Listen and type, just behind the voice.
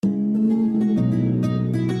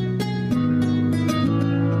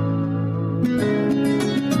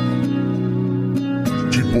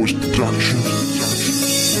Da,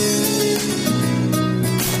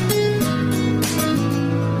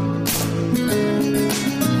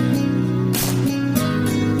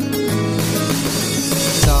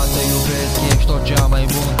 te iubesc, ești tot cea mai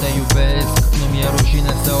bun, te iubesc. Nu mi-e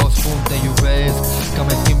rușine să o spun, te iubesc. Că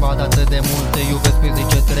mi-ai schimbat atât de mult, te iubesc pe zi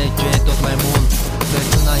ce trece tot mai mult. De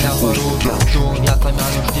când ai apărut tu în viața mea,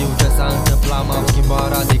 nu știu ce s-a întâmplat. M-am schimbat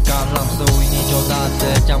radical, n-am să uit niciodată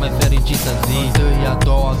cea mai fericită zi. Întâia, a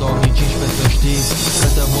doua, 2015, să știi că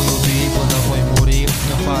te voi iubi până voi muri.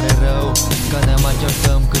 Nu-mi pare rău că ne mai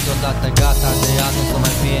certăm câteodată, gata de ea nu să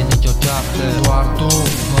mai fie nicio ceartă. Doar tu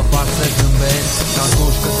mă faci să zâmbesc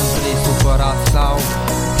atunci când sunt trist, supărat sau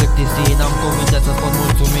plictisit. N-am cuvinte să spun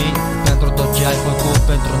mulțumit pentru tot ce ai făcut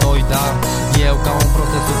pentru noi, dar eu ca un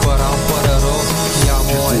prost te supăram fără rost.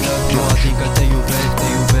 Te-amo, I love you, adică te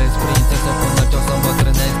iubesc, prințesă, până ce o să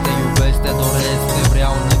îmbătrânesc. Te iubesc, te doresc, te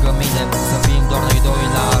vreau lângă mine, să fim doar noi doi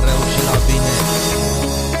la rău și la bine.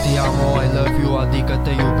 Te-amo, I love you, adică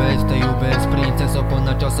te iubesc, prințesă,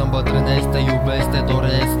 până ce o să îmbătrânesc. Te iubesc, te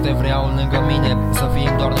doresc, te vreau lângă mine, să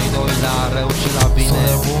fim doar noi doi la rău și la bine. Sunt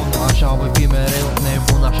nebun, așa voi fi mereu,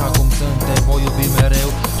 nebun așa cum sunt, te voi iubi mereu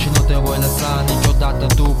și nu te voi lăsa niciodată.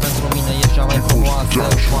 Tu pentru mine ești cea mai frumoasă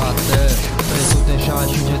fată.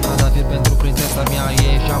 365 trandafiri pentru prințesa mea,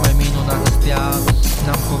 ești cea mai minunată stea.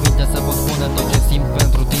 N-am cuvinte să vă spune tot ce simt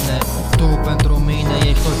pentru tine. Tu pentru mine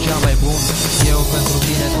ești tot cea mai bun. Eu pentru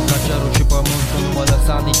tine sunt ca cerul și pământul. Nu mă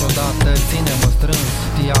lăsa niciodată, ține-mă strâns.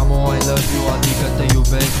 Te-amo, I love you, adică te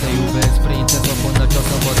iubesc, prințesă, până ce o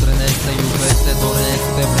să îmbătrânesc. Te iubesc, te doresc,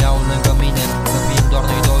 te vreau lângă mine, să fim doar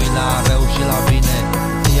noi doi la rău și la bine.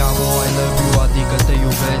 Te-amo, I love you, adică te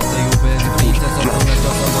iubesc, prințesă, până ce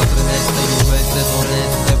o să îmbătrânesc. Te iubesc, te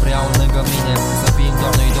doresc, te vreau lângă mine, să fim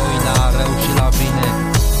doar noi doi la rău și la bine.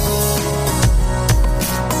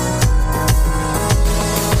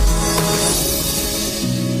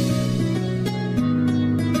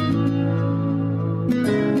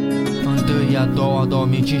 A doua,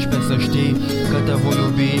 2015, să știi că te voi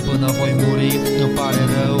iubi până voi muri. Nu-mi pare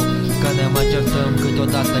rău că ne mai certăm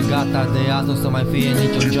câteodată, gata de azi nu să mai fie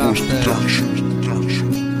nicio ceartă.